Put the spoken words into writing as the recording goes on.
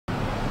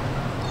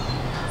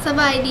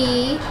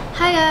Sabaydi.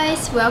 Hi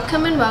guys,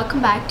 welcome and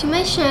welcome back to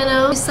my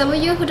channel. To some of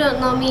you who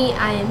don't know me,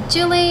 I am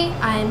Julie.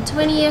 I am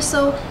 20 years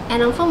old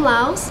and I'm from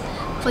Laos.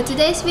 For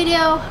today's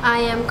video, I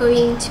am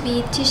going to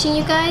be teaching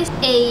you guys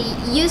a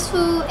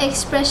useful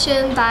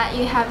expression that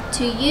you have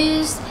to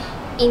use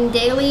in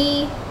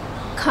daily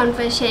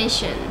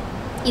conversation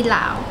in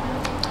Lao.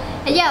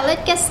 And yeah,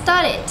 let's get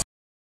started.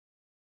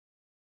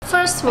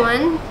 First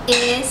one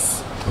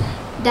is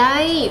ได้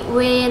เ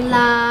วล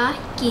า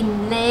กิน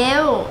แล้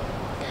ว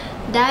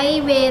ได้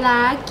เวลา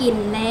กิน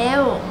แล้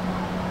ว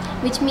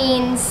which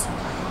means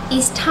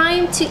it's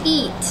time to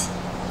eat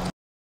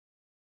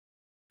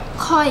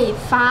ค่อย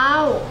ฟ้า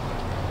ว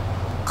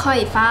ค่อ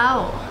ยฟ้าว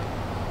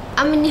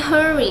I'm in a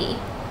hurry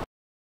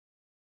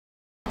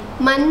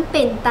มันเ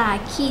ป็นตา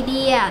ขี้เ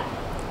ดียด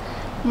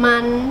มั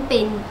นเป็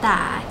นต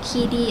า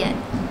ขี้เดียด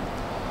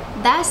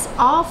That's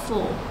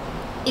awful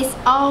It's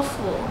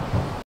awful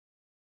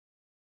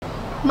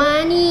มา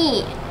นี่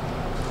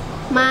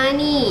มา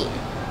นี่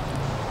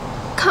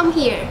Come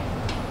here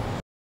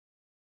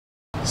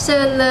เชิ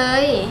ญเล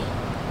ย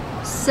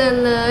เชิญ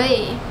เลย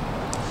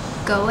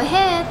Go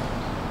ahead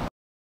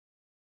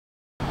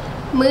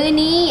มื้อ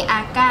นี้อ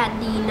ากาศ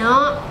ดีเนา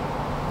ะ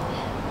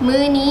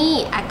มื้อนี้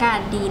อากาศ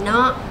ดีเน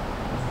าะ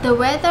The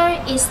weather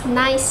is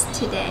nice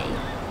today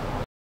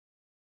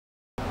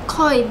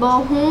ข้อยบ่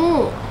ฮู้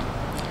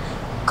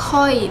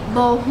ข้อย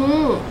บ่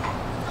ฮู้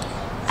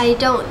I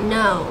don't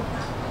know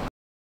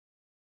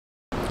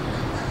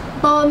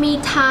บ่มี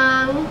ทา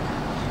ง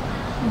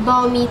บ่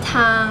มีท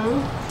าง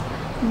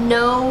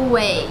No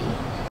way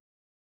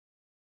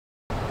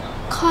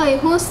ข้อย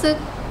รู้สึก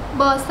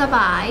บ่สบ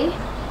าย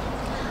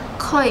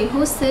ข้อย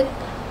รู้สึก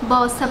บ่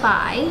สบ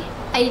าย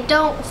I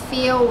don't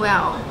feel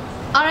well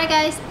Alright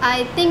guys, I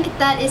think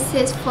that is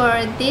it for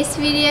this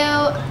video.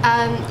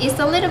 It's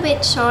a little bit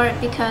short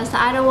because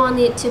I don't want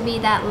it to be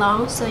that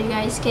long, so you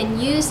guys can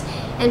use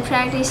and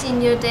practice in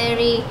your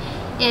diary.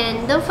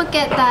 And don't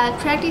forget that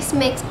practice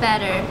makes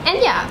better. And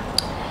yeah,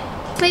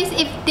 please,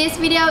 if this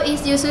video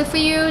is useful for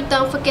you,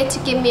 don't forget to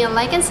give me a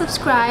like and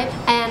subscribe.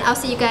 And I'll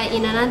see you guys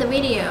in another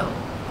video.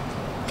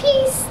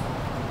 Peace!